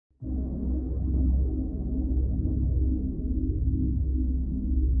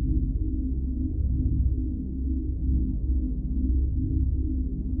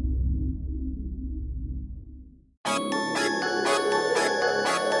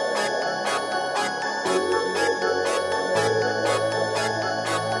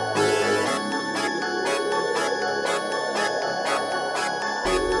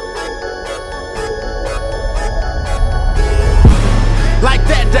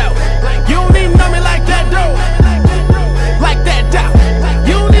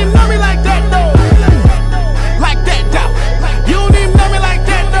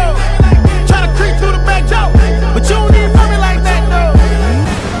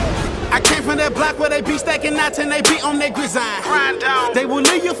they be stacking knots and they be on their grizzine. Grind down. They will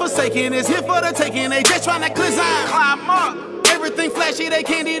leave you forsaken, it's here for the taking, they just tryna climb. Climb up. Everything flashy, they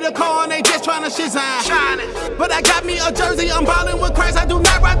can't eat a car and they just tryna shizine. Shining. But I got me a jersey, I'm ballin' with Christ, I do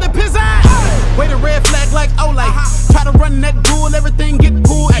not ride the pizzine. Wait a red flag like Olay. Try to run that bull, everything get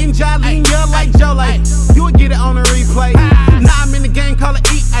pulled in Jolene, yeah, like Jolay. You would get it on a replay. Now I'm in the game, call it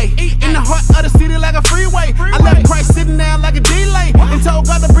EA. In the heart of the city like a freeway. I left Christ sitting down like a delay and told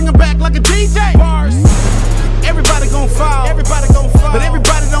God to bring him back like a DJ. Everybody gon' fall, but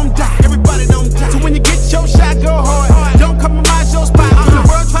everybody don't die. So when you get your shot, go hard. Don't compromise your spot. When the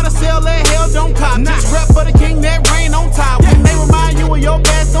world try to sell that hell, don't cop. Just rap for the king, that rain on top. When they remind you of your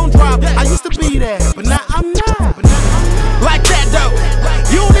past, don't drop. I used to be there, but now I'm not. Like that though,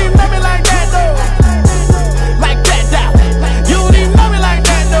 you don't even know me like that though. Like that though, you don't even know me like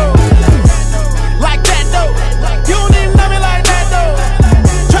that though. Like that though, you don't even know me like that though.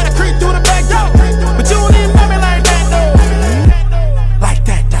 Try to creep through the back door, but you don't even know me like that though. Like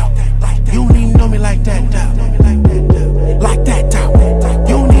that though, you don't even know me like that though. Like that though,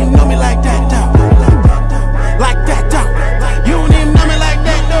 you don't even know me like that though. Like that though, you don't even know me like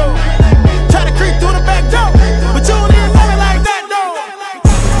that though. Try to creep through the back door, but you don't even know me like that though.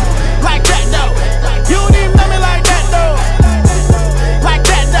 Like that though, you don't even know me like that though. Like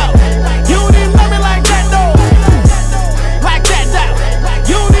that though, you don't even know me like that though. Like that though,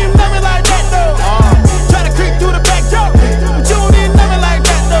 you don't even know me like that though. Try to creep through the back door, but you don't even know me like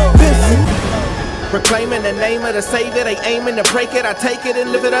that though. Proclaiming the name of the Savior, they aiming to break it. I take it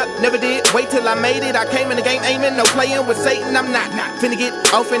and live it up, never did. Wait till I made it. I came in the game aiming, no playing with Satan. I'm not finna get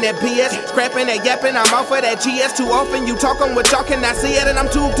off in that BS, scrapping that yapping. I'm off of that GS. Too often you talking what y'all cannot see it, and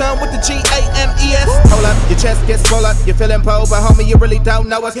I'm too done with the GAMES. Hold up, your chest gets full up, you're feeling bold, but homie, you really don't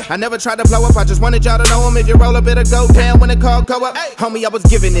know us. I never tried to blow up, I just wanted y'all to know him. If you roll a bit of go down when the call go up, homie, I was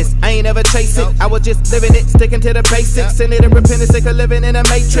giving this. I ain't ever chase it, I was just living it, sticking to the basics. Sin it and repenting, sick of living in a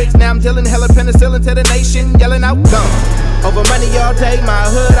matrix. Now I'm dealing hella penicillin to the nation, yelling out go. Over money all day, my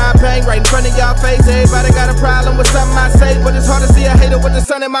hood I bang right in front of y'all face. Everybody got a problem with something I say, but it's hard to see a hater with the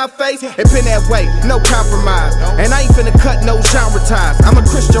sun in my face. It been that way, no compromise, and I ain't finna cut no genre ties. I'm a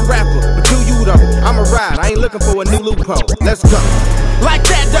Christian rapper, but do you though? I'm a ride, I ain't looking for a new loophole. Let's go. Like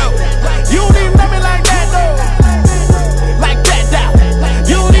that though, you don't even know me like that though. Like that though,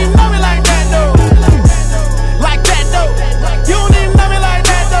 you don't even know me like that though. Like that though, you don't even know me like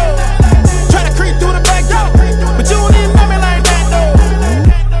that though. Try to creep through the back door, but you don't even know me like that though.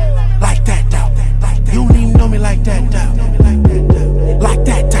 Like that though, you don't even know me like that though. Like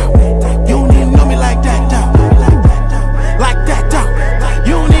that though, you don't even know me like that though. Like that though,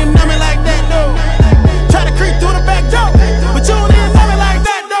 you don't even know me like that though. Try to creep through the back door, but you don't even know me like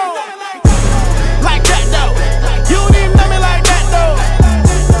that though. Like that though, you don't even know me like that though.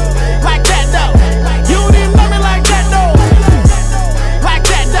 Like that though, you don't even know me like that though. Like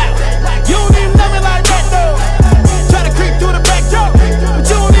that though, you don't even know me like that though. Try to creep through the back door, but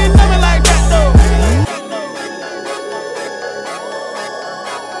you don't even know me like that though.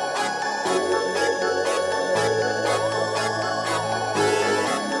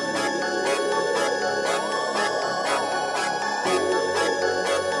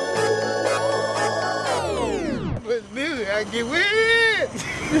 Music, I get weird.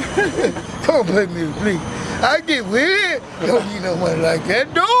 Come on, play music, please. I get weird. Don't need no money like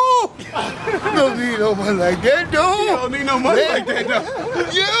that, though. Don't need no money like that, though. You don't need no money like that though.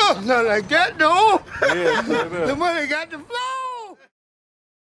 Yeah, not like that, though. The money got to fly.